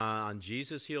on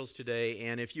Jesus Heals Today.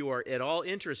 And if you are at all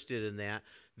interested in that,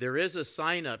 there is a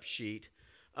sign-up sheet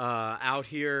out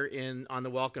here on the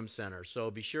Welcome Center.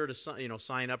 So be sure to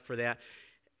sign up for that.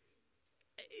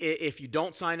 If you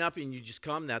don't sign up and you just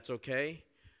come, that's okay.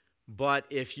 But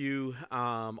if you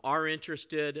are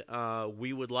interested,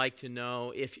 we would like to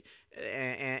know if,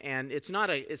 and it's not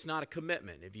a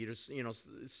commitment. If you just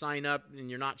sign up and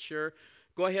you're not sure,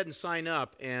 go ahead and sign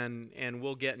up, and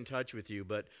we'll get in touch with you.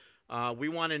 But we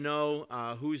want to know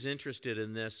who's interested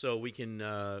in this, so we can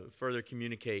further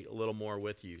communicate a little more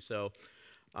with you. So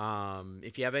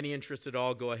if you have any interest at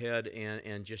all, go ahead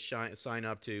and just sign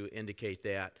up to indicate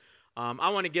that. I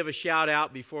want to give a shout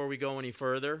out before we go any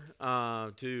further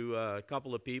to a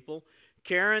couple of people.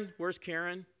 Karen, where's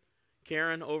Karen?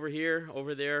 Karen, over here,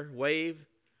 over there. Wave.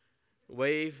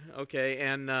 Okay,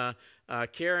 and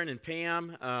Karen and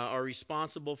Pam are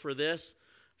responsible for this,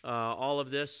 all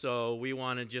of this. So we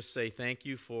want to just say thank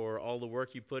you for all the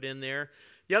work you put in there.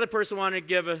 The other person I wanted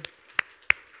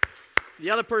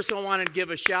to give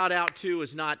a shout out to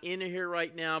is not in here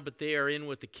right now, but they are in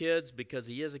with the kids because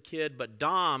he is a kid. But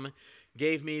Dom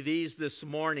gave me these this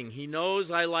morning. He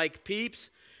knows I like Peeps,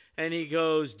 and he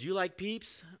goes, "Do you like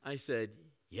Peeps?" I said,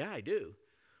 "Yeah, I do."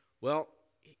 "Well,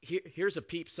 here's a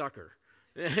Peep sucker."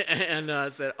 And I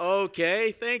said,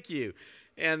 "Okay, thank you."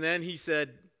 And then he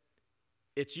said,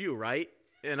 "It's you, right?"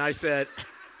 And I said,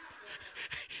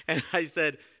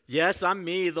 "Yes, I'm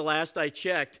me, the last I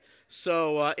checked."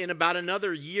 So in about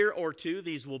another year or two,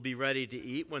 these will be ready to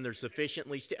eat when they're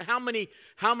sufficiently How many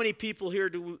people here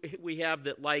do we have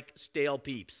that like stale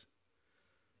Peeps?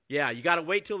 Yeah, you got to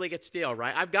wait till they get stale,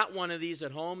 right? I've got one of these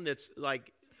at home that's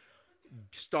like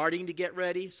starting to get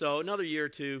ready. So another year or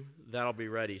two, that'll be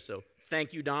ready. So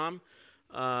thank you, Dom,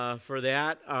 for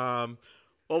that. Well,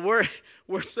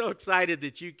 we're so excited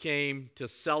that you came to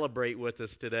celebrate with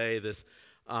us today. This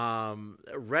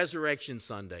Resurrection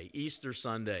Sunday, Easter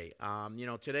Sunday.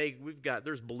 Today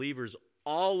there's believers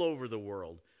all over the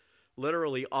world,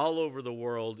 literally all over the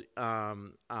world,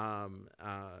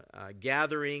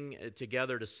 gathering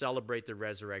together to celebrate the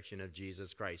resurrection of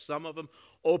Jesus Christ. Some of them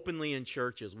openly in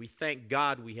churches. We thank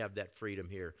God we have that freedom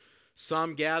here.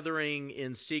 Some gathering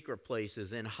in secret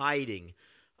places and hiding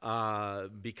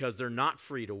because they're not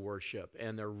free to worship,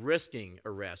 and they're risking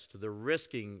arrest. They're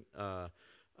risking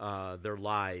their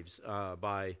lives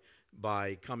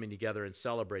by coming together and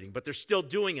celebrating. But they're still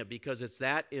doing it because it's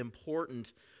that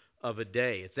important of a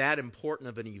day. It's that important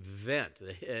of an event.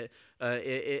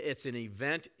 It's an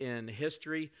event in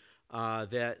history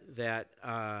that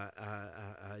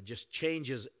just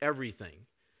changes everything.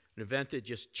 An event that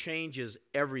just changes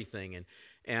everything.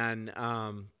 And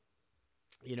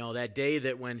that day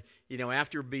that when,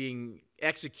 after being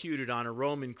executed on a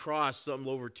Roman cross some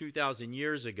over 2,000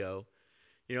 years ago,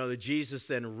 that Jesus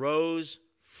then rose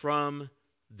from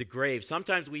the grave.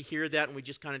 Sometimes we hear that and we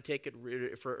just kind of take it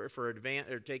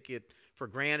take it for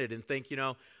granted and think,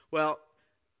 yeah,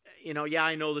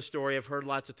 I know the story. I've heard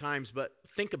lots of times, but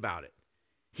think about it.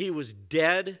 He was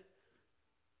dead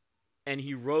and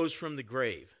he rose from the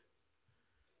grave.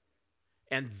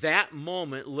 And that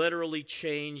moment literally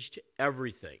changed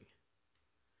everything.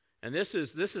 And this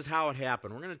is how it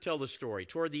happened. We're going to tell the story.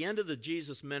 Toward the end of the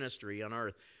Jesus ministry on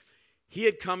earth, he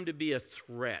had come to be a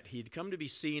threat. He had come to be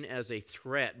seen as a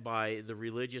threat by the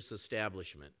religious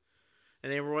establishment.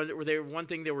 And they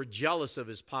were jealous of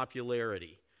his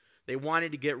popularity. They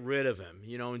wanted to get rid of him.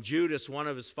 And Judas, one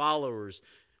of his followers,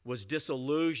 was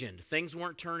disillusioned. Things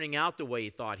weren't turning out the way he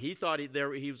thought. He thought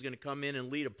he was going to come in and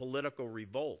lead a political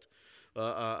revolt,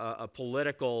 a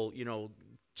political,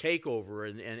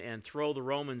 takeover and throw the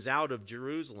Romans out of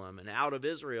Jerusalem and out of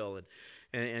Israel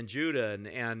and Judah,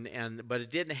 but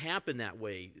it didn't happen that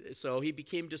way. So he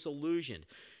became disillusioned.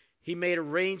 He made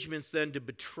arrangements then to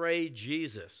betray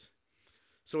Jesus.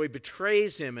 So he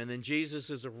betrays him, and then Jesus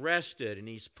is arrested, and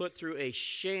he's put through a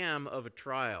sham of a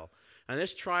trial. And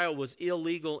this trial was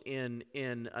illegal in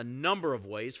a number of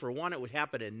ways. For one, it would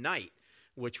happen at night,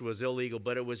 which was illegal,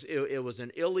 but it was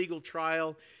an illegal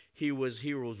trial. He was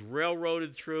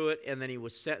railroaded through it, and then he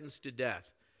was sentenced to death.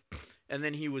 And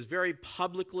then he was very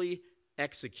publicly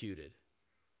executed.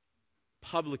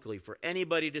 Publicly, for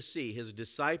anybody to see. His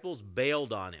disciples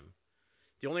bailed on him.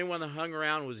 The only one that hung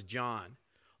around was John.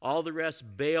 All the rest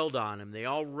bailed on him. They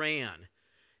all ran.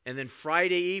 And then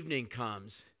Friday evening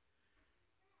comes,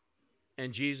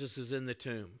 and Jesus is in the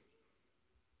tomb.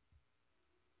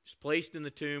 He's placed in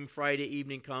the tomb. Friday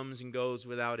evening comes and goes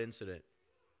without incident.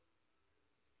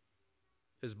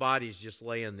 His body's just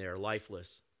laying there,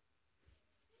 lifeless.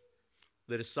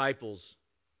 The disciples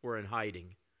were in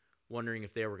hiding, wondering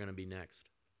if they were going to be next.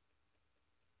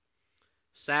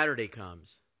 Saturday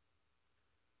comes.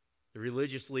 The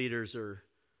religious leaders are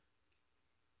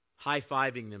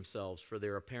high-fiving themselves for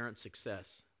their apparent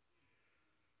success.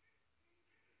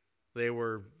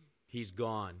 He's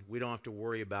gone. We don't have to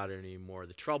worry about it anymore.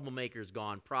 The troublemaker's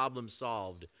gone. Problem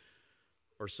solved.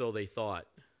 Or so they thought.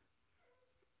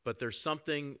 But there's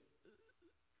something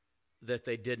that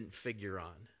they didn't figure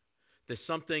on. There's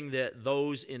something that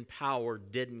those in power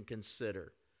didn't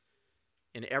consider.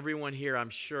 And everyone here, I'm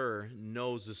sure,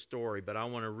 knows the story, but I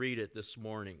want to read it this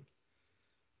morning.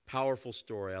 Powerful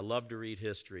story. I love to read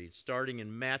history. Starting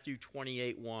in Matthew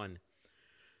 28:1.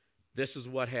 This is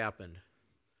what happened.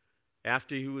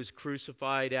 After he was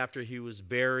crucified, after he was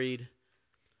buried,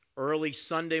 early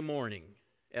Sunday morning,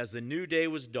 as the new day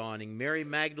was dawning, Mary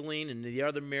Magdalene and the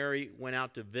other Mary went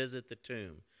out to visit the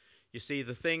tomb. You see,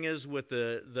 the thing is with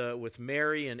with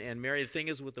Mary and Mary, the thing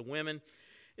is with the women,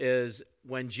 is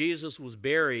when Jesus was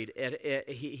buried,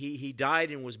 he died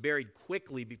and was buried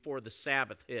quickly before the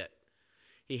Sabbath hit.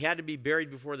 He had to be buried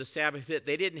before the Sabbath hit.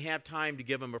 They didn't have time to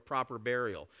give him a proper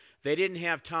burial. They didn't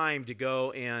have time to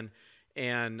go and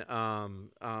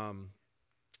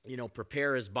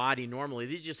prepare his body normally.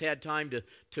 They just had time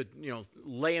to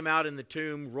lay him out in the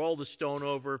tomb, roll the stone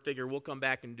over, figure we'll come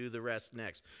back and do the rest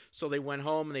next. So they went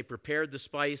home and they prepared the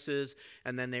spices,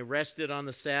 and then they rested on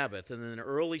the Sabbath. And then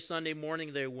early Sunday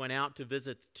morning they went out to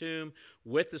visit the tomb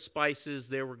with the spices.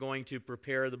 They were going to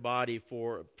prepare the body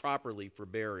properly for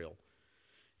burial.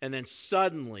 And then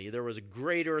suddenly there was a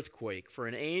great earthquake, for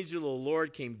an angel of the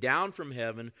Lord came down from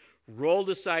heaven, rolled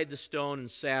aside the stone,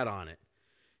 and sat on it.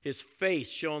 His face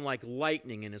shone like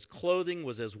lightning, and his clothing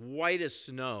was as white as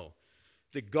snow.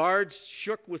 The guards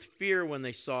shook with fear when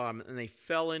they saw him, and they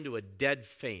fell into a dead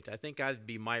faint. I think that'd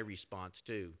be my response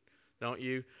too, don't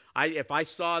you? If I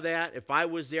saw that, if I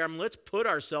was there, let's put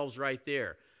ourselves right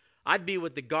there. I'd be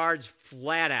with the guards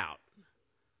flat out,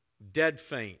 dead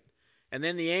faint. And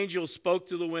then the angel spoke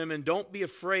to the women. "Don't be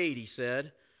afraid," he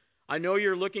said. "I know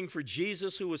you're looking for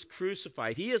Jesus who was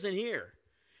crucified. He isn't here.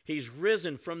 He's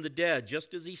risen from the dead,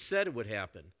 just as he said it would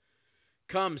happen.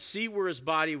 Come, see where his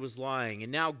body was lying,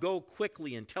 and now go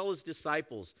quickly and tell his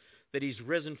disciples that he's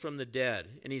risen from the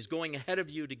dead, and he's going ahead of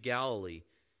you to Galilee.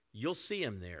 You'll see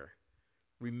him there.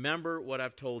 Remember what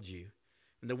I've told you."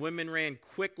 And the women ran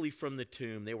quickly from the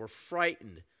tomb. They were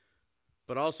frightened,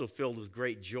 but also filled with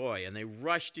great joy, and they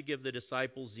rushed to give the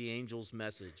disciples the angel's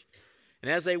message. And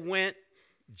as they went,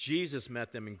 Jesus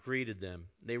met them and greeted them.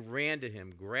 They ran to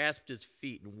him, grasped his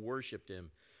feet, and worshipped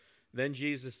him. Then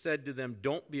Jesus said to them,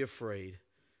 "Don't be afraid.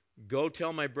 Go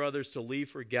tell my brothers to leave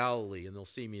for Galilee, and they'll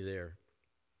see me there."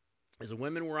 As the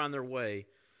women were on their way,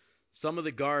 some of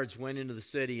the guards went into the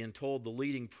city and told the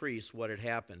leading priests what had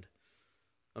happened.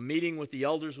 A meeting with the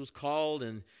elders was called,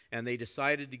 and they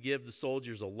decided to give the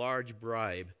soldiers a large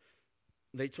bribe.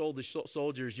 They told the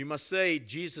soldiers, "You must say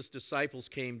Jesus' disciples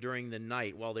came during the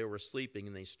night while they were sleeping,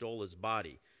 and they stole his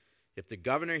body. If the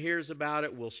governor hears about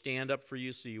it, we'll stand up for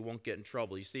you so you won't get in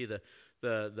trouble." You see,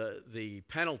 the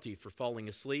penalty for falling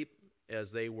asleep,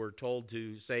 as they were told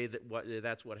to say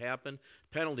that's what happened,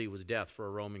 penalty was death for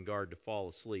a Roman guard to fall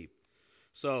asleep.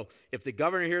 So if the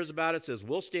governor hears about it, says,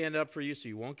 "We'll stand up for you so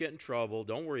you won't get in trouble.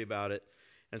 Don't worry about it."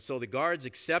 And so the guards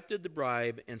accepted the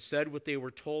bribe and said what they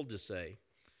were told to say.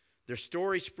 Their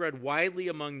story spread widely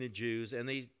among the Jews, and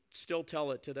they still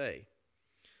tell it today.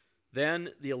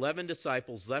 Then the 11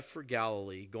 disciples left for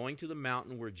Galilee, going to the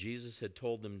mountain where Jesus had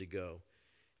told them to go.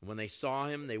 And when they saw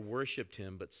him, they worshipped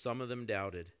him, but some of them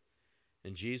doubted.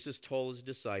 And Jesus told his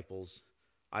disciples,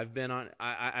 I've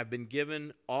been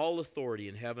given all authority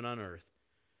in heaven and on earth.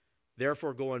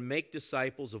 Therefore go and make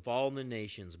disciples of all the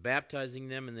nations, baptizing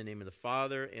them in the name of the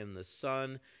Father and the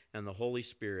Son and the Holy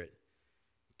Spirit.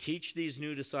 Teach these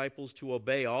new disciples to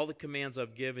obey all the commands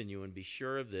I've given you, and be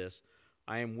sure of this,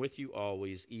 I am with you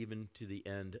always, even to the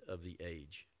end of the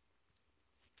age.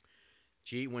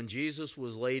 When Jesus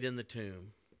was laid in the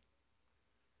tomb,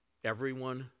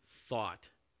 everyone thought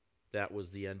that was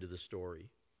the end of the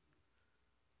story.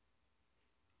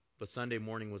 But Sunday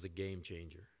morning was a game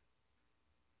changer.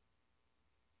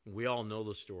 We all know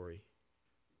the story.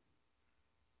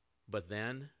 But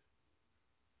then,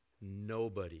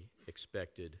 nobody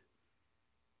expected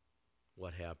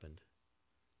what happened.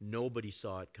 Nobody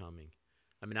saw it coming.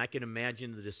 I mean, I can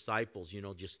imagine the disciples,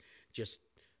 just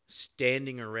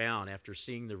standing around after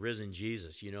seeing the risen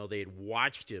Jesus. They had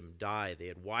watched him die. They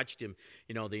had watched him,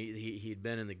 he'd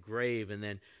been in the grave, and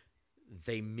then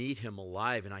they meet him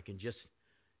alive, and I can just,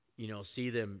 see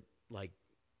them like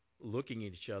looking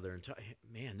at each other and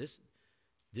man,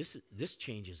 this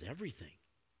changes everything.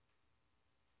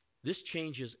 This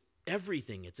changes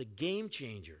everything. It's a game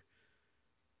changer.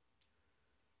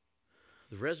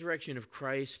 The resurrection of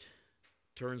Christ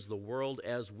turns the world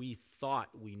as we thought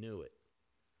we knew it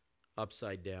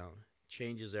upside down,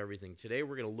 changes everything. Today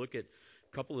we're going to look at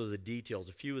a couple of the details,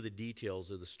 a few of the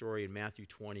details of the story in Matthew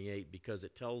 28, because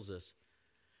it tells us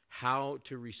how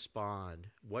to respond,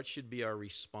 what should be our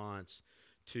response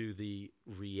to the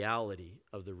reality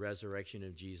of the resurrection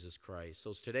of Jesus Christ.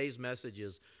 So today's message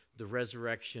is the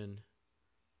resurrection,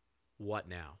 what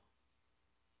now?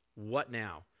 What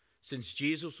now? Since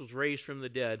Jesus was raised from the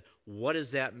dead, what does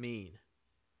that mean?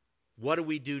 What do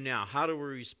we do now? How do we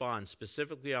respond?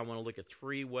 Specifically, I want to look at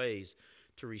 3 ways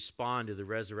to respond to the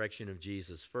resurrection of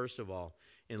Jesus. First of all,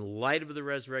 in light of the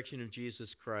resurrection of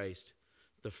Jesus Christ,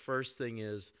 the first thing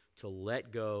is to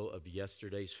let go of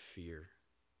yesterday's fear.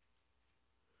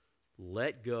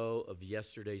 Let go of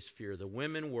yesterday's fear. The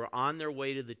women were on their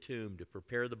way to the tomb to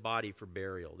prepare the body for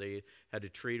burial. They had to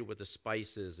treat it with the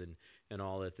spices and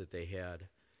all that they had.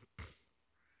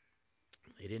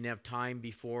 They didn't have time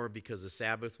before because the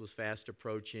Sabbath was fast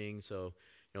approaching. So,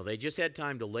 they just had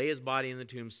time to lay his body in the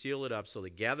tomb, seal it up. So they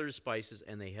gathered the spices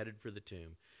and they headed for the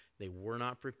tomb. They were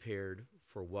not prepared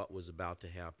for what was about to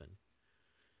happen.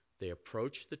 They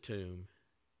approached the tomb.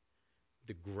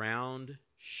 The ground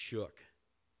shook.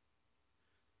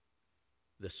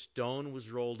 The stone was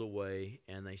rolled away,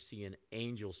 and they see an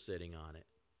angel sitting on it.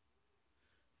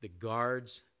 The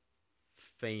guards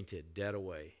fainted, dead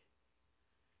away.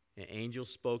 An angel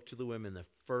spoke to the women. The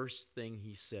first thing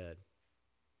the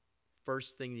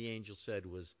angel said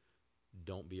was,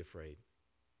 "Don't be afraid."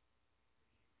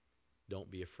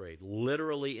 Don't be afraid.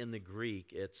 Literally in the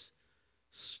Greek, it's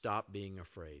stop being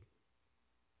afraid.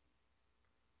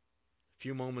 A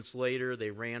few moments later,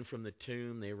 they ran from the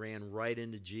tomb. They ran right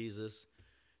into Jesus.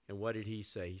 And what did he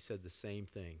say? He said the same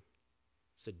thing.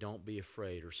 He said, "Don't be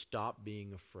afraid," or stop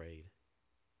being afraid.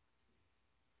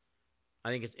 I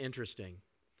think it's interesting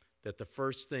that the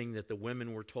first thing that the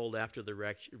women were told after the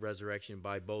resurrection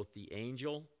by both the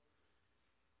angel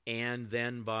and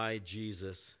then by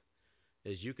Jesus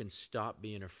is, you can stop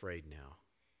being afraid now.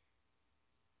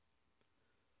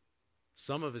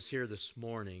 Some of us here this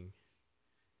morning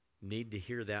need to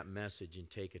hear that message and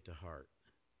take it to heart.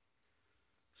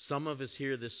 Some of us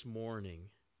here this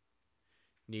morning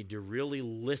need to really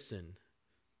listen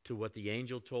to what the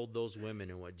angel told those women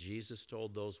and what Jesus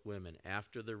told those women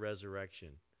after the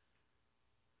resurrection,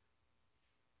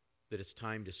 that it's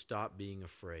time to stop being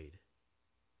afraid.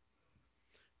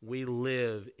 We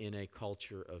live in a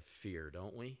culture of fear,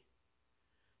 don't we?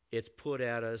 It's put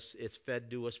at us, it's fed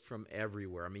to us from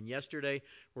everywhere. I mean, yesterday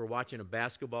we were watching a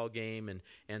basketball game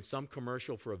and some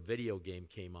commercial for a video game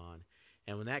came on.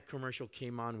 And when that commercial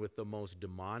came on with the most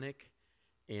demonic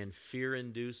and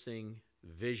fear-inducing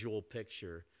visual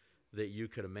picture that you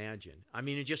could imagine. I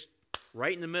mean, it just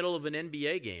right in the middle of an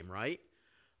NBA game, right?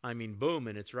 I mean, boom,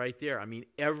 and it's right there. I mean,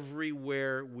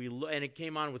 everywhere we look, and it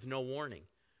came on with no warning.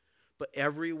 But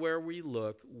everywhere we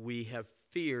look, we have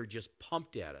fear just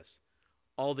pumped at us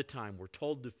all the time. We're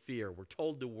told to fear. We're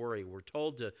told to worry. We're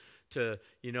told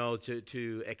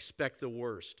to expect the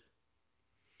worst.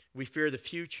 We fear the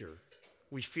future.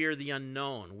 We fear the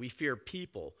unknown. We fear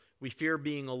people. We fear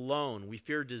being alone. We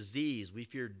fear disease. We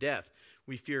fear death.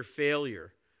 We fear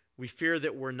failure. We fear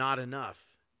that we're not enough.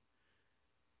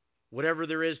 Whatever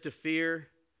there is to fear,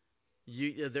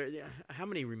 how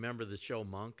many remember the show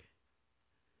Monk?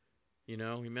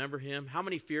 Remember him? How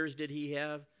many fears did he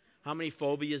have? How many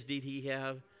phobias did he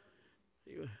have?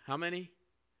 How many?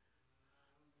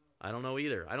 I don't know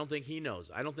either. I don't think he knows.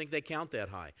 I don't think they count that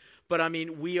high. But I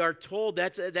mean, we are told,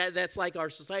 that's like our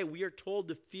society. We are told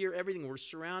to fear everything. We're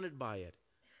surrounded by it.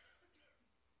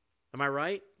 Am I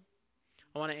right?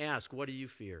 I want to ask, what do you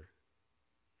fear?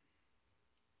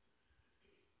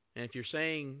 And if you're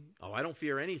saying, "Oh, I don't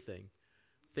fear anything,"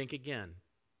 think again,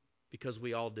 because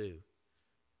we all do.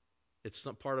 It's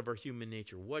some part of our human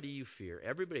nature. What do you fear?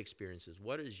 Everybody experiences.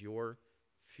 What is your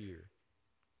fear?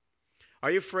 Are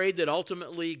you afraid that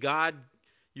ultimately God,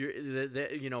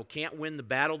 can't win the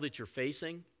battle that you're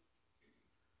facing?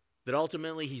 That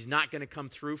ultimately He's not going to come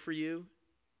through for you?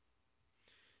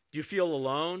 Do you feel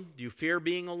alone? Do you fear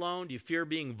being alone? Do you fear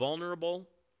being vulnerable?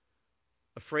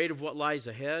 Afraid of what lies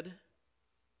ahead?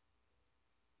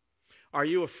 Are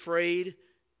you afraid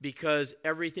because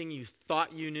everything you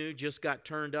thought you knew just got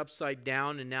turned upside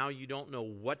down and now you don't know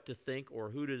what to think or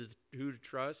who to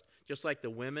trust? Just like the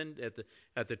women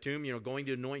at the tomb, going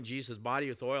to anoint Jesus' body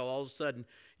with oil, all of a sudden,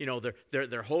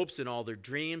 their hopes and all their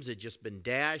dreams had just been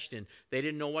dashed and they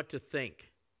didn't know what to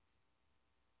think.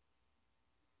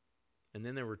 And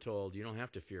then they were told, you don't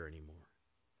have to fear anymore.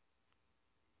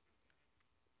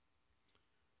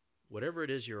 Whatever it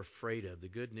is you're afraid of, the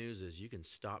good news is you can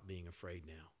stop being afraid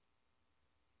now.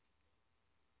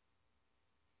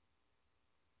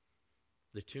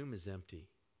 The tomb is empty.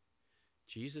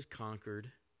 Jesus conquered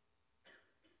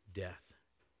death.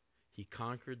 He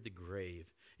conquered the grave.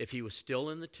 If he was still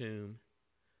in the tomb,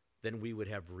 then we would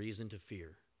have reason to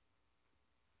fear.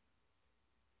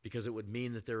 Because it would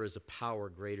mean that there is a power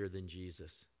greater than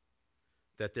Jesus.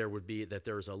 That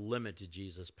there is a limit to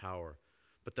Jesus' power.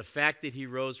 But the fact that he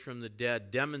rose from the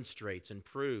dead demonstrates and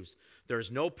proves there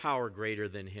is no power greater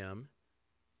than him.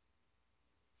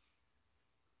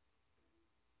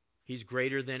 He's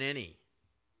greater than any.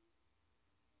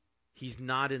 He's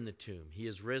not in the tomb. He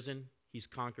is risen. He's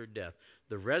conquered death.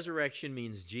 The resurrection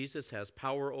means Jesus has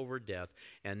power over death,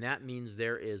 and that means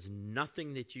there is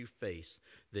nothing that you face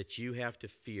that you have to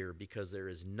fear, because there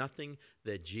is nothing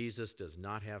that Jesus does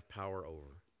not have power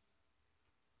over.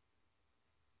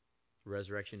 The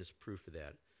resurrection is proof of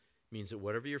that. It means that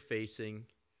whatever you're facing,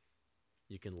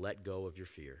 you can let go of your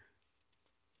fear.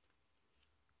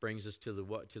 Brings us to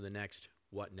the next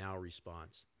what now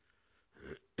response.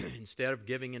 Instead of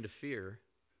giving into fear,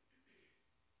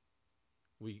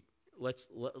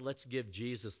 let's give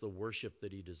Jesus the worship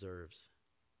that he deserves.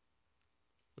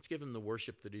 Let's give him the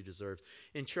worship that he deserves.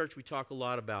 In church, we talk a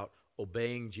lot about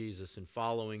obeying Jesus and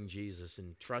following Jesus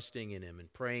and trusting in him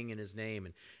and praying in his name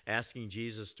and asking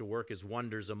Jesus to work his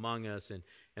wonders among us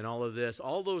and all of this.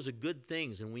 All those are good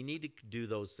things, and we need to do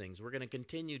those things. We're going to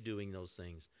continue doing those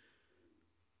things.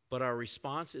 But our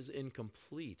response is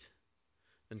incomplete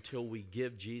until we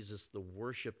give Jesus the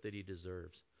worship that he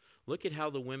deserves. Look at how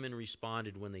the women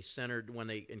responded when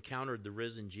they encountered the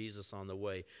risen Jesus on the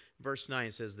way. Verse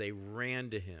 9 says they ran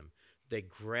to him. They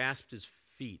grasped his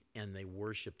feet and they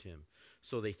worshiped him.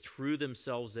 So they threw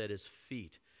themselves at his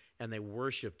feet and they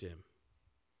worshiped him.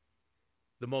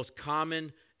 The most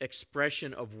common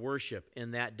expression of worship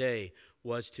in that day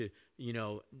was to,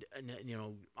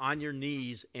 on your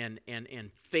knees and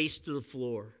face to the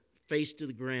floor, face to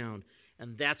the ground.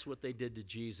 And that's what they did to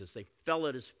Jesus. They fell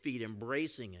at his feet,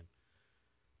 embracing him.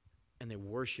 And they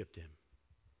worshiped him.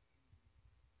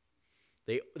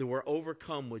 They were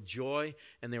overcome with joy,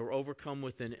 and they were overcome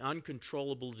with an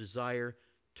uncontrollable desire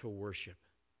to worship.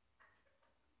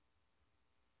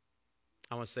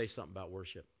 I want to say something about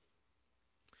worship.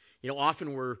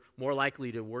 Often we're more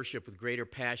likely to worship with greater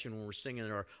passion when we're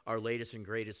singing our latest and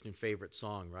greatest and favorite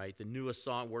song, right? The newest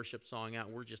worship song out,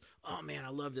 and we're just, oh man, I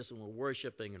love this, and we're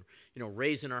worshiping and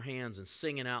raising our hands and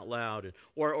singing out loud.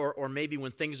 Or maybe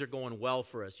when things are going well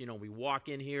for us, we walk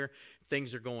in here,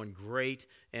 things are going great,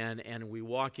 and we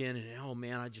walk in and, oh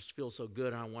man, I just feel so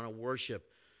good, and I want to worship.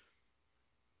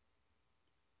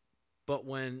 But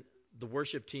when the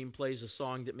worship team plays a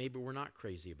song that maybe we're not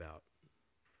crazy about,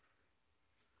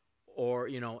 or,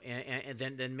 and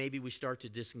then maybe we start to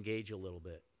disengage a little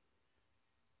bit.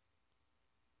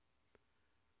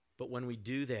 But when we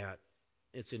do that,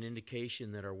 it's an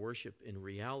indication that our worship in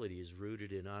reality is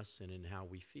rooted in us and in how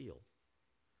we feel.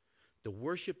 The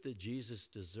worship that Jesus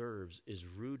deserves is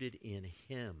rooted in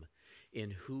him,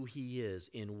 in who he is,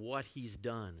 in what he's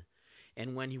done.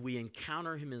 And when we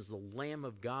encounter him as the Lamb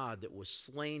of God that was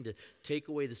slain to take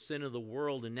away the sin of the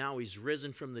world, and now he's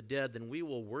risen from the dead, then we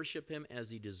will worship him as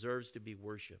he deserves to be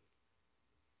worshiped.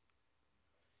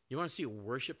 You want to see what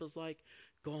worship is like?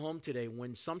 Go home today.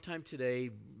 Sometime today,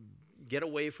 get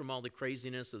away from all the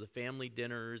craziness of the family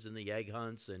dinners and the egg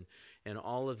hunts and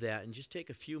all of that, and just take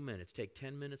a few minutes, take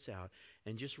 10 minutes out,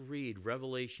 and just read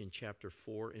Revelation chapter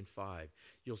 4 and 5.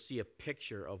 You'll see a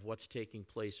picture of what's taking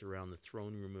place around the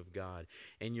throne room of God,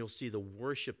 and you'll see the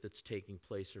worship that's taking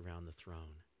place around the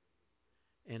throne.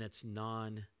 And it's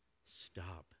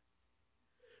non-stop.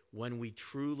 When we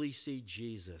truly see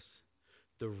Jesus,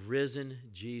 the risen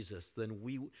Jesus, then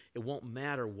it won't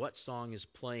matter what song is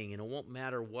playing, and it won't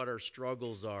matter what our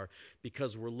struggles are,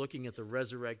 because we're looking at the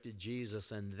resurrected Jesus,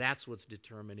 and that's what's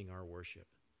determining our worship.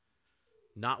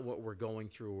 Not what we're going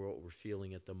through or what we're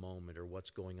feeling at the moment or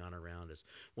what's going on around us.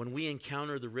 When we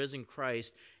encounter the risen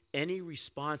Christ, any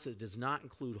response that does not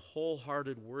include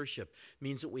wholehearted worship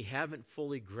means that we haven't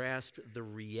fully grasped the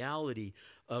reality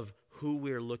of who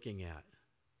we're looking at,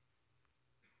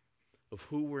 of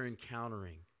who we're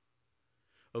encountering,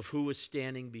 of who is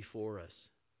standing before us.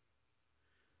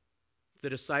 The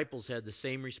disciples had the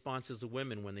same response as the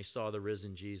women when they saw the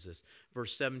risen Jesus.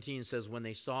 Verse 17 says, when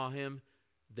they saw him,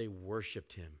 they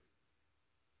worshiped him.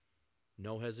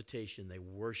 No hesitation, they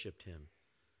worshiped him.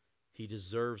 He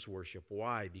deserves worship.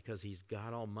 Why? Because he's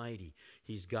God Almighty.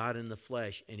 He's God in the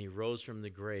flesh, and he rose from the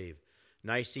grave.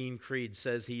 Nicene Creed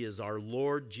says he is our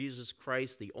Lord Jesus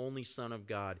Christ, the only Son of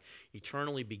God,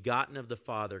 eternally begotten of the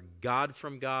Father, God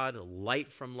from God,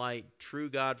 light from light, true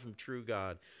God from true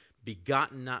God,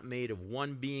 begotten, not made, of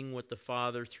one being with the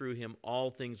Father. Through him all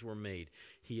things were made.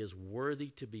 He is worthy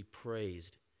to be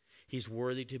praised. He's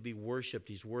worthy to be worshiped.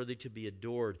 He's worthy to be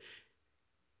adored.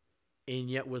 And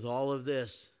yet with all of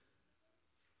this,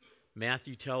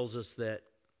 Matthew tells us that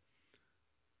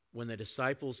when the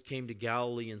disciples came to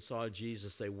Galilee and saw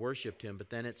Jesus, they worshiped him. But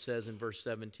then it says in verse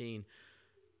 17,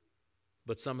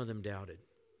 but some of them doubted.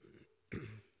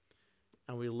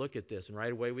 And we look at this, and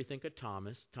right away we think of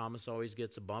Thomas. Thomas always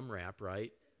gets a bum rap,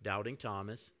 right? Doubting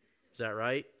Thomas. Is that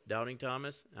right? Doubting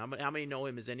Thomas? How many know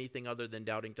him as anything other than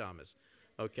Doubting Thomas?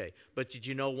 Okay. But did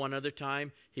you know one other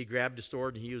time he grabbed a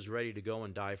sword and he was ready to go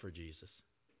and die for Jesus?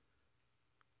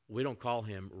 We don't call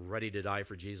him ready to die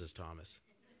for Jesus, Thomas.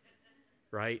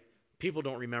 Right? People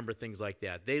don't remember things like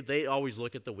that. They always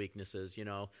look at the weaknesses,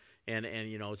 and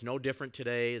it's no different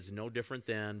today, it's no different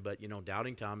then, but,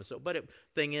 Doubting Thomas. So, but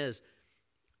thing is,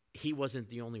 he wasn't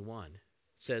the only one. It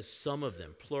says some of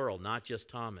them, plural, not just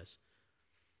Thomas.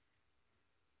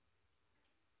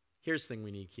 Here's the thing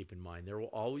we need to keep in mind. There will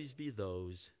always be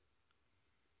those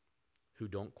who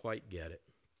don't quite get it,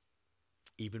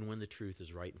 even when the truth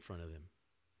is right in front of them.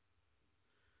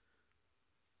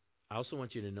 I also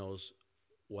want you to know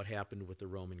what happened with the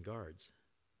Roman guards.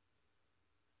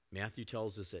 Matthew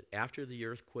tells us that after the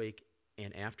earthquake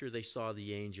and after they saw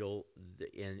the angel,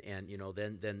 then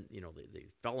they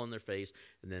fell on their face,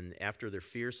 and then after their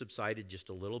fear subsided just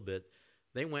a little bit,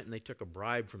 they went and they took a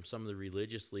bribe from some of the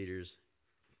religious leaders,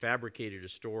 fabricated a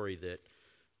story that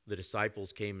the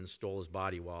disciples came and stole his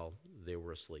body while they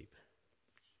were asleep.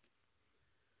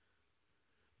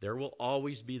 There will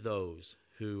always be those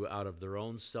who, out of their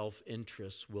own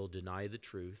self-interest, will deny the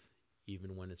truth,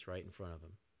 even when it's right in front of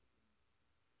them.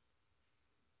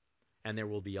 And there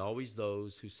will be always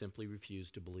those who simply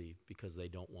refuse to believe because they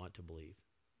don't want to believe.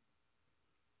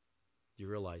 Do you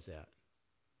realize that?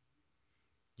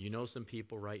 You know some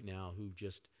people right now who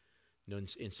just,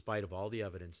 in spite of all the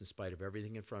evidence, in spite of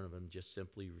everything in front of them, just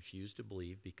simply refuse to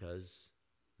believe because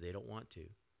they don't want to.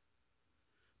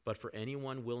 But for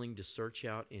anyone willing to search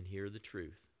out and hear the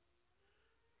truth,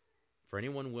 for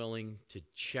anyone willing to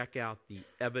check out the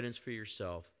evidence for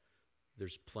yourself,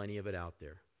 there's plenty of it out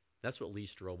there. That's what Lee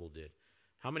Strobel did.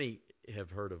 How many have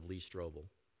heard of Lee Strobel?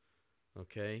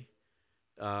 Okay.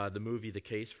 The movie The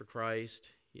Case for Christ,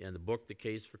 and the book The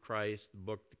Case for Christ, the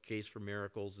book The Case for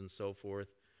Miracles, and so forth.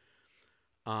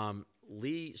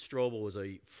 Lee Strobel was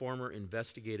a former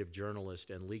investigative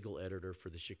journalist and legal editor for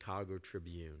the Chicago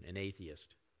Tribune, an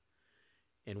atheist.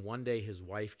 And one day his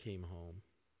wife came home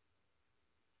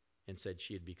and said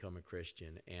she had become a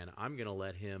Christian. And I'm going to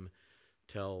let him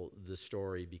tell the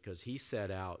story because he set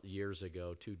out years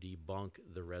ago to debunk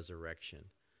the resurrection.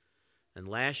 And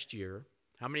last year,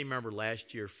 how many remember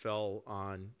last year fell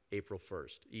on April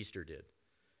 1st? Easter did.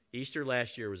 Easter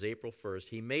last year was April 1st.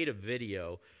 He made a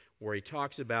video where he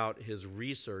talks about his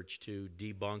research to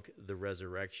debunk the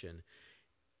resurrection.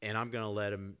 And I'm going to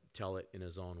let him tell it in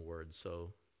his own words.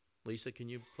 So, Lisa, can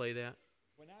you play that?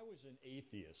 When I was an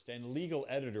atheist and legal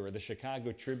editor of the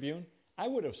Chicago Tribune, I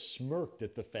would have smirked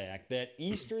at the fact that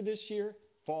Easter this year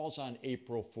falls on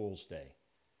April Fool's Day.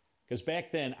 Because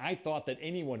back then, I thought that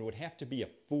anyone would have to be a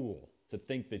fool to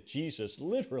think that Jesus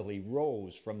literally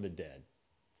rose from the dead.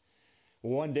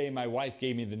 One day, my wife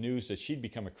gave me the news that she'd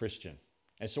become a Christian.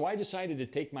 And so I decided to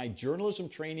take my journalism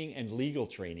training and legal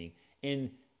training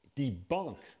and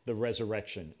debunk the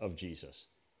resurrection of Jesus.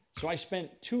 So I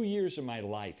spent 2 years of my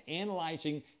life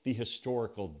analyzing the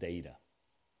historical data.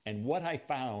 And what I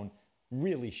found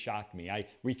really shocked me. I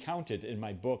recounted in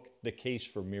my book, The Case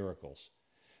for Miracles.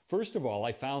 First of all,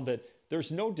 I found that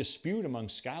there's no dispute among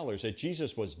scholars that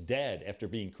Jesus was dead after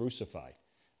being crucified.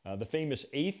 The famous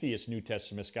atheist New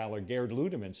Testament scholar Gerhard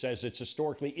Ludemann says it's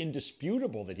historically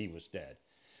indisputable that he was dead.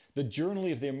 The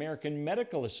Journal of the American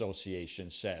Medical Association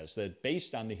says that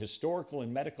based on the historical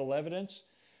and medical evidence,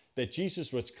 that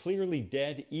Jesus was clearly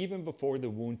dead even before the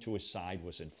wound to his side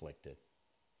was inflicted.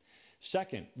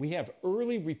 Second, we have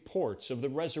early reports of the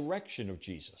resurrection of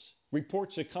Jesus.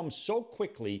 Reports that come so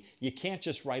quickly, you can't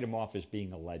just write them off as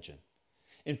being a legend.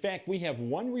 In fact, we have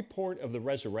one report of the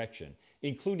resurrection,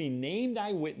 including named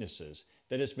eyewitnesses,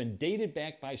 that has been dated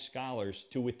back by scholars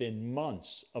to within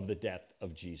months of the death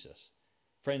of Jesus.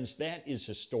 Friends, that is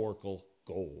historical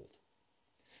gold.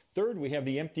 Third, we have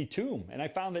the empty tomb, and I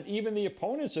found that even the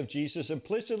opponents of Jesus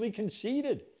implicitly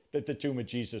conceded that the tomb of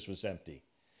Jesus was empty.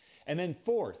 And then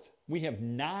fourth, we have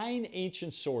 9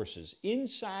 ancient sources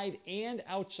inside and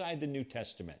outside the New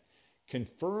Testament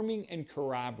confirming and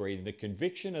corroborating the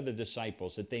conviction of the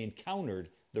disciples that they encountered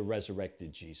the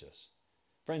resurrected Jesus.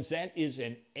 Friends, that is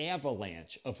an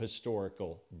avalanche of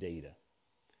historical data.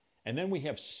 And then we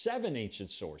have 7 ancient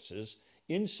sources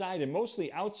inside and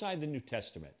mostly outside the New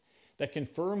Testament that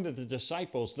confirm that the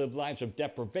disciples lived lives of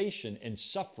deprivation and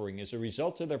suffering as a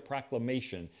result of their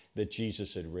proclamation that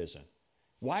Jesus had risen.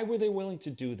 Why were they willing to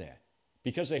do that?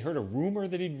 Because they heard a rumor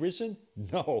that he'd risen?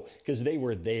 No, because they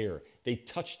were there. They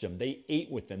touched him. They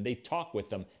ate with him. They talked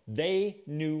with him. They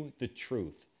knew the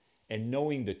truth. And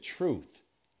knowing the truth,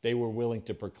 they were willing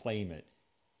to proclaim it,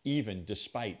 even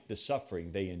despite the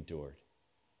suffering they endured.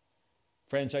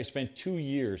 Friends, I spent 2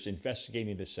 years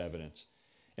investigating this evidence.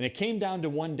 And it came down to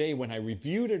one day when I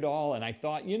reviewed it all and I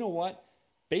thought, you know what?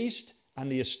 Based on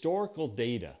the historical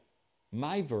data,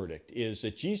 my verdict is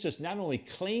that Jesus not only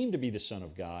claimed to be the Son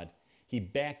of God, he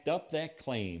backed up that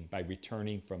claim by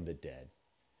returning from the dead.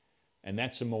 And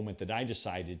that's the moment that I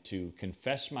decided to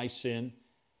confess my sin,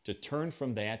 to turn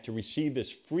from that, to receive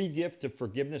this free gift of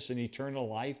forgiveness and eternal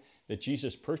life that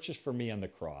Jesus purchased for me on the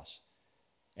cross.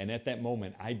 And at that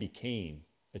moment, I became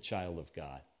a child of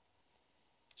God.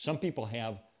 Some people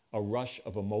have a rush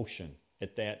of emotion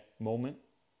at that moment.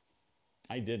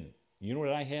 I didn't. You know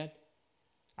what I had?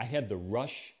 I had the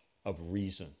rush of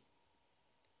reason.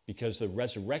 Because the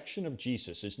resurrection of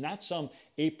Jesus is not some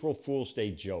April Fool's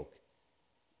Day joke.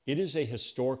 It is a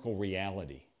historical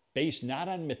reality based not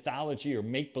on mythology or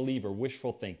make-believe or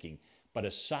wishful thinking, but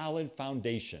a solid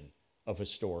foundation of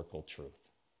historical truth.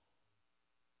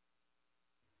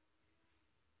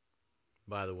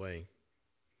 By the way,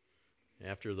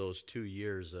 after those 2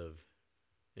 years of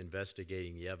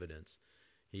investigating the evidence,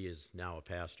 he is now a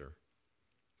pastor,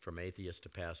 from atheist to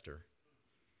pastor.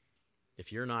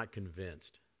 If you're not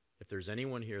convinced, if there's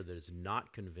anyone here that is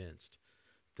not convinced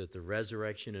that the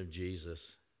resurrection of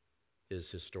Jesus is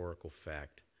historical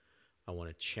fact, I want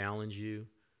to challenge you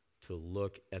to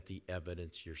look at the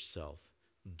evidence yourself.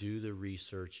 Do the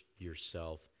research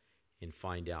yourself and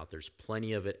find out. There's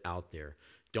plenty of it out there.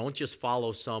 Don't just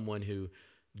follow someone who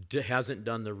hasn't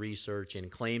done the research and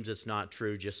claims it's not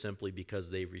true just simply because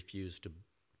they refuse to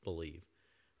believe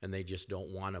and they just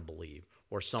don't want to believe,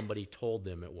 or somebody told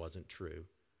them it wasn't true.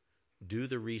 Do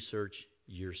the research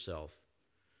yourself.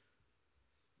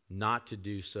 Not to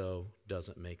do so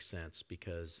doesn't make sense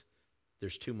because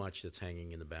there's too much that's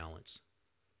hanging in the balance.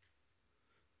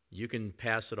 You can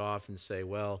pass it off and say,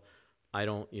 well, I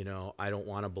don't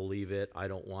want to believe it. I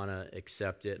don't want to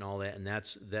accept it and all that. And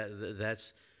that's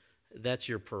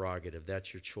your prerogative.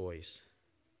 That's your choice.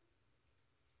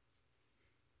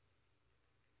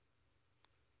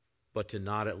 But to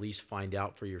not at least find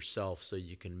out for yourself so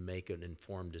you can make an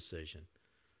informed decision.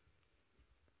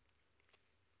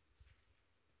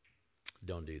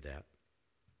 Don't do that.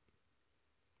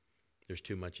 There's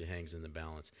too much that hangs in the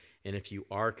balance. And if you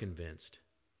are convinced,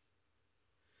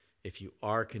 then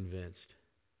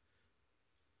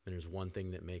there's one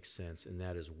thing that makes sense, and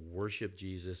that is worship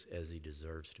Jesus as he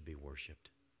deserves to be worshiped.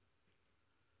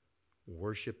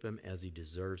 Worship him as he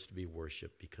deserves to be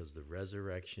worshiped, because the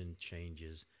resurrection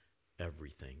changes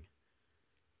everything.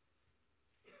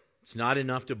 It's not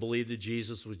enough to believe that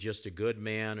Jesus was just a good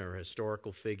man or a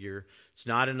historical figure. It's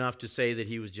not enough to say that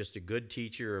he was just a good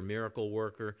teacher or a miracle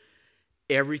worker.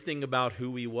 Everything about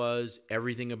who he was,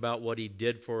 everything about what he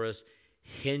did for us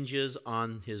hinges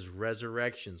on his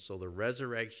resurrection. So the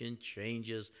resurrection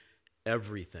changes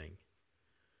everything.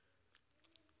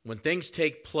 When things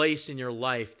take place in your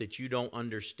life that you don't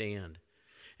understand,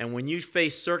 and when you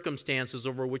face circumstances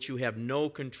over which you have no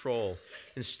control,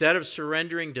 instead of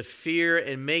surrendering to fear,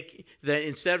 then make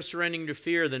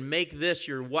this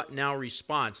your what now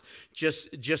response.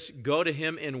 Just go to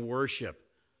him and worship.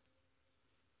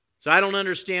 So I don't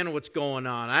understand what's going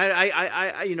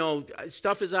on.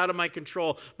 Stuff is out of my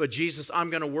control. But Jesus, I'm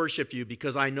going to worship you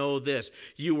because I know this.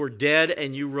 You were dead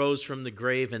and you rose from the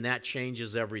grave, and that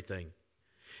changes everything.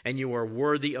 And you are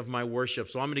worthy of my worship.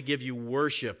 So I'm going to give you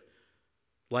worship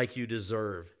like you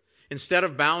deserve. Instead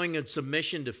of bowing in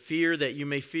submission to fear that you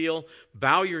may feel,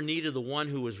 bow your knee to the one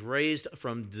who was raised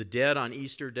from the dead on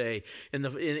Easter Day. In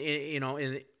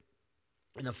the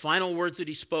final words that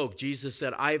he spoke, Jesus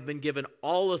said, I have been given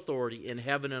all authority in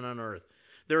heaven and on earth.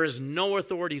 There is no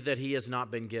authority that he has not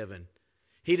been given.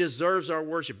 He deserves our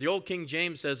worship. The old King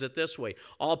James says it this way,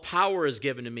 all power is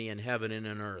given to me in heaven and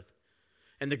on earth.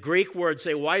 And the Greek word,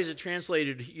 say, why is it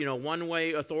translated, one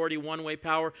way authority, one way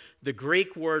power? The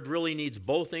Greek word really needs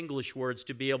both English words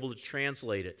to be able to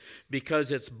translate it,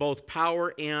 because it's both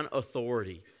power and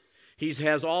authority. He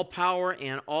has all power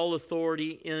and all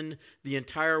authority in the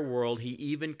entire world. He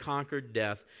even conquered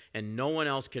death, and no one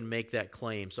else can make that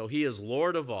claim. So he is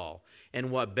Lord of all. And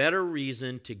what better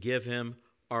reason to give him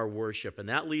our worship? And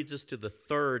that leads us to the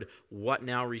third what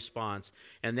now response,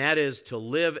 and that is to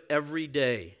live every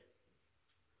day.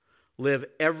 Live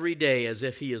every day as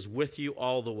if he is with you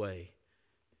all the way,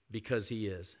 because he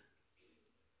is.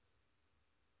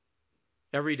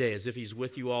 Every day as if he's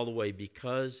with you all the way,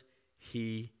 because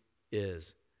he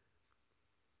is.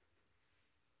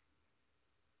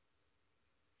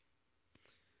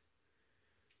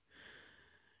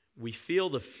 We feel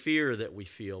the fear that we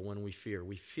feel when we fear.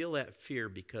 We feel that fear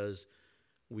because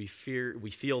we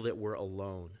feel that we're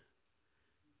alone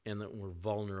and that we're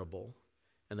vulnerable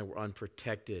and that we're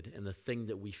unprotected, and the thing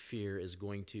that we fear is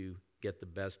going to get the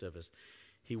best of us.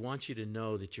 He wants you to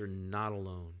know that you're not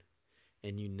alone,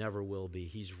 and you never will be.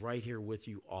 He's right here with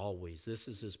you always. This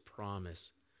is his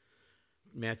promise.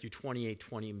 Matthew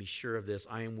 28:20, and be sure of this,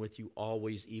 I am with you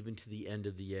always, even to the end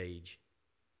of the age.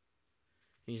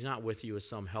 And he's not with you as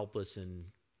some helpless and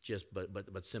just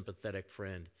but sympathetic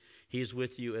friend. He's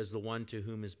with you as the one to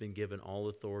whom has been given all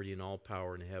authority and all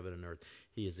power in heaven and earth.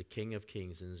 He is the King of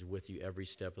kings and is with you every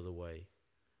step of the way.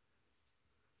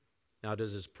 Now,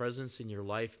 does his presence in your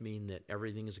life mean that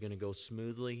everything is going to go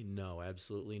smoothly? No,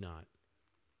 absolutely not.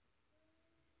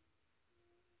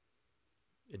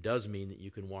 It does mean that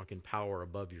you can walk in power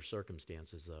above your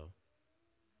circumstances, though.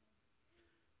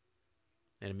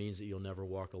 And it means that you'll never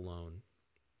walk alone.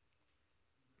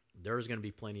 There's going to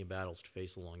be plenty of battles to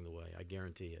face along the way, I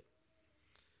guarantee it.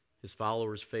 His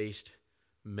followers faced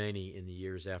many in the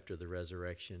years after the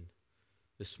resurrection.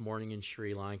 This morning in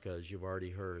Sri Lanka, as you've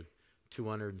already heard,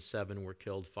 207 were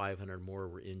killed, 500 more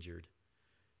were injured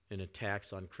in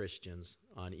attacks on Christians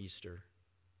on Easter.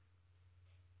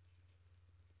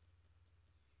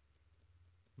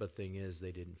 But the thing is,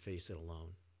 they didn't face it alone.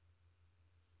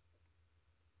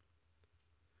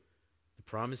 The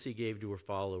promise he gave to her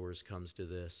followers comes to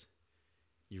this.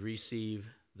 You receive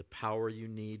the power you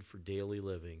need for daily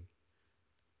living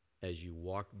as you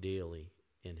walk daily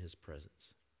in his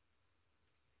presence.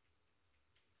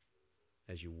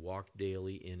 As you walk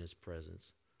daily in his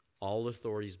presence. All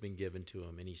authority has been given to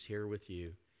him, and he's here with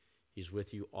you. He's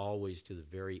with you always to the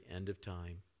very end of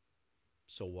time.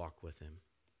 So walk with him.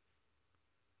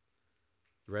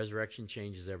 The resurrection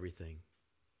changes everything.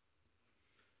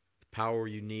 The power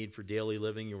you need for daily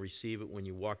living, you'll receive it when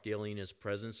you walk daily in his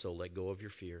presence, so let go of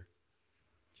your fear.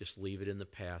 Just leave it in the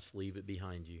past. Leave it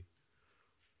behind you.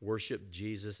 Worship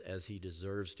Jesus as he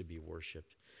deserves to be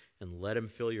worshiped, and let him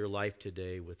fill your life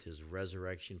today with his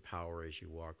resurrection power as you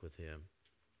walk with him.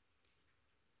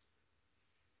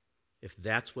 If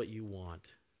that's what you want,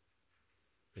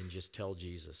 then just tell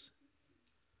Jesus.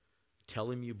 Tell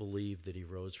him you believe that he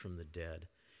rose from the dead,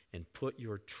 and put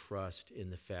your trust in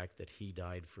the fact that he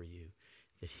died for you,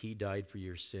 that he died for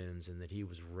your sins, and that he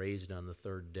was raised on the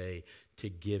third day to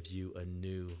give you a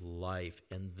new life.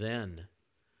 And then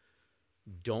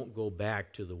don't go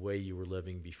back to the way you were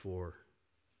living before.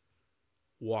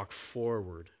 Walk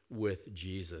forward with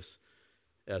Jesus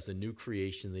as a new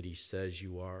creation that he says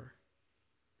you are.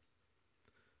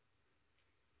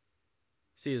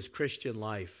 See, this Christian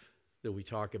life that we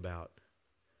talk about,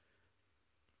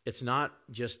 it's not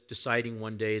just deciding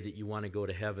one day that you want to go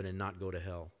to heaven and not go to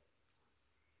hell.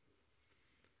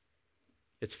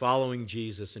 It's following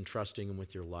Jesus and trusting him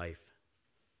with your life.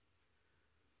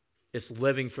 It's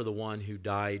living for the one who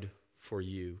died for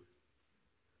you.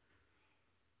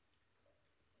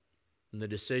 And the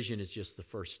decision is just the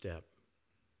first step.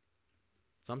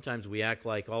 Sometimes we act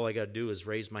like all I got to do is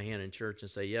raise my hand in church and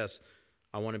say, yes,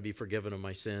 I want to be forgiven of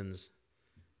my sins.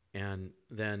 And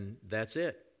then that's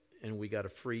it. And we got a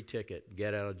free ticket,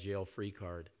 get out of jail free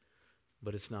card.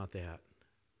 But it's not that.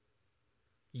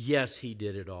 Yes, he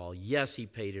did it all. Yes, he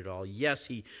paid it all. Yes,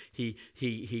 he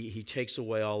takes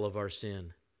away all of our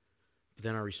sin. But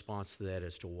then our response to that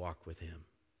is to walk with him.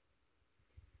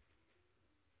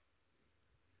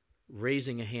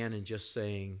 Raising a hand and just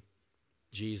saying,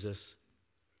 Jesus,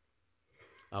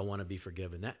 I want to be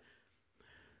forgiven. That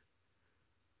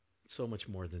so much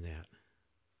more than that.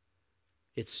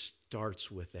 It starts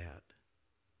with that.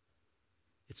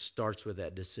 It starts with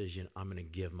that decision, I'm going to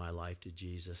give my life to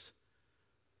Jesus.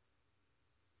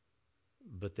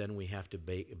 But then we have to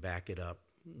back it up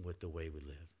with the way we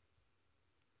live.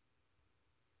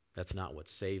 That's not what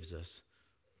saves us,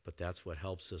 but that's what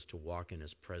helps us to walk in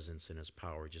his presence and his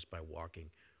power just by walking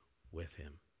with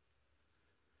him.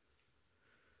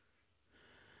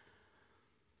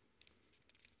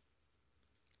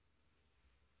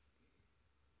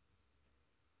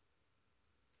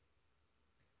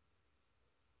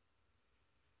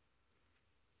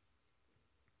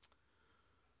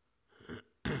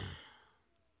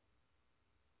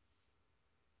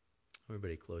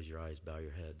 Everybody close your eyes, bow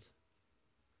your heads.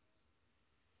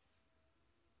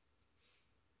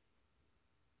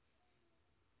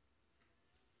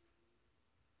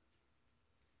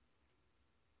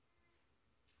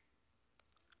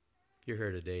 If you're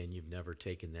here today and you've never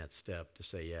taken that step to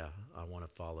say, yeah, I want to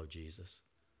follow Jesus,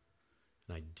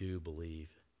 and I do believe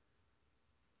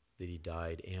that he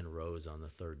died and rose on the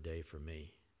third day for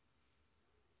me,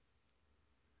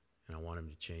 and I want him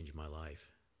to change my life.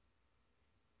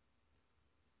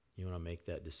 You want to make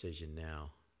that decision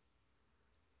now?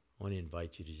 I want to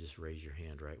invite you to just raise your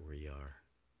hand right where you are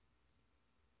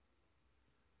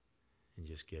and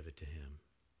just give it to him.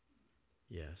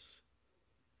 Yes.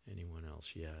 Anyone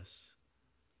else? Yes.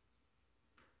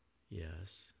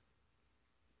 Yes.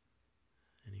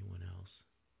 Anyone else?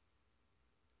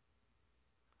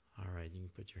 All right, you can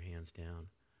put your hands down.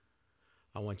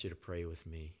 I want you to pray with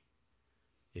me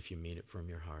if you mean it from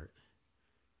your heart.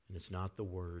 And it's not the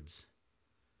words.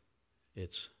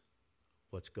 It's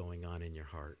what's going on in your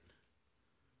heart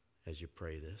as you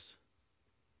pray this.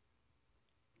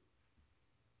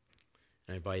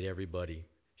 And I invite everybody,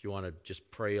 if you want to just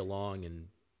pray along and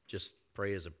just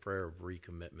pray as a prayer of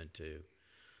recommitment too,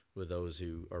 with those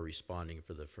who are responding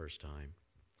for the first time.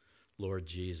 Lord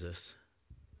Jesus,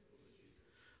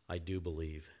 I do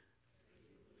believe.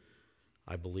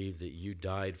 I believe that you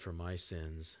died for my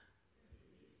sins.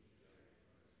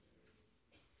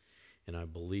 And I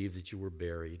believe that you were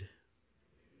buried.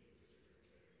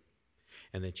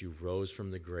 And that you rose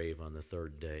from the grave on the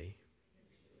third day.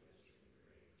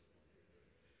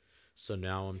 So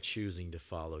now I'm choosing to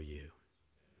follow you.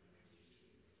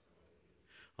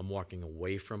 I'm walking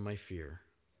away from my fear.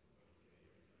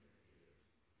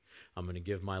 I'm going to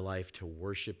give my life to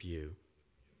worship you.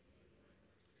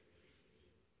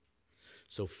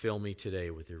 So fill me today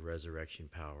with your resurrection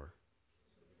power.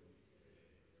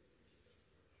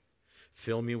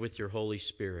 Fill me with your Holy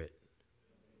Spirit.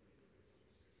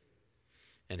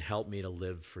 And help me to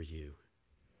live for you.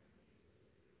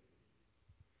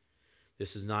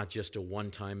 This is not just a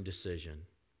one-time decision.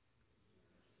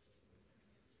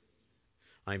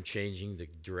 I'm changing the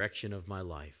direction of my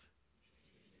life.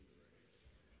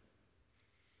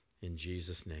 In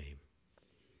Jesus' name.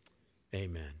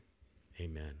 Amen.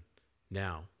 Amen.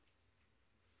 Now,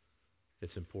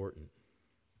 it's important.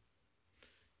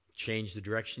 Change the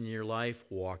direction in your life,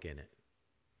 walk in it.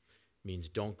 Means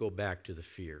don't go back to the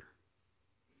fear.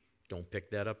 Don't pick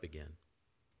that up again.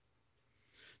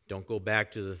 Don't go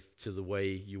back to the way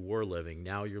you were living.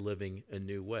 Now you're living a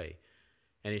new way.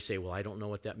 And you say, well, I don't know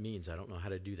what that means. I don't know how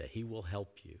to do that. He will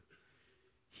help you.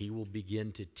 He will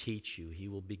begin to teach you. He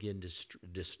will begin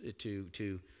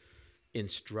to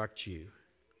instruct you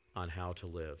on how to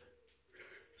live.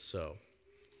 So,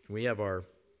 can we have our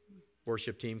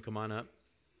worship team come on up?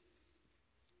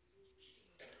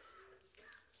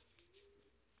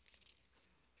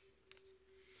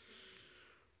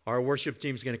 Our worship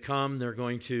team's going to come. They're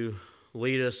going to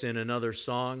lead us in another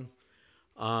song.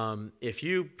 If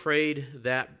you prayed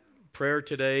that prayer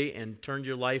today and turned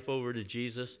your life over to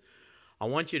Jesus, I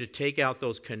want you to take out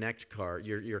those Connect card,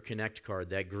 your Connect card,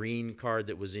 that green card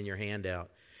that was in your handout.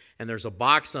 And there's a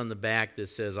box on the back that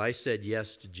says, I said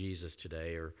yes to Jesus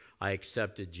today, or I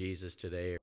accepted Jesus today.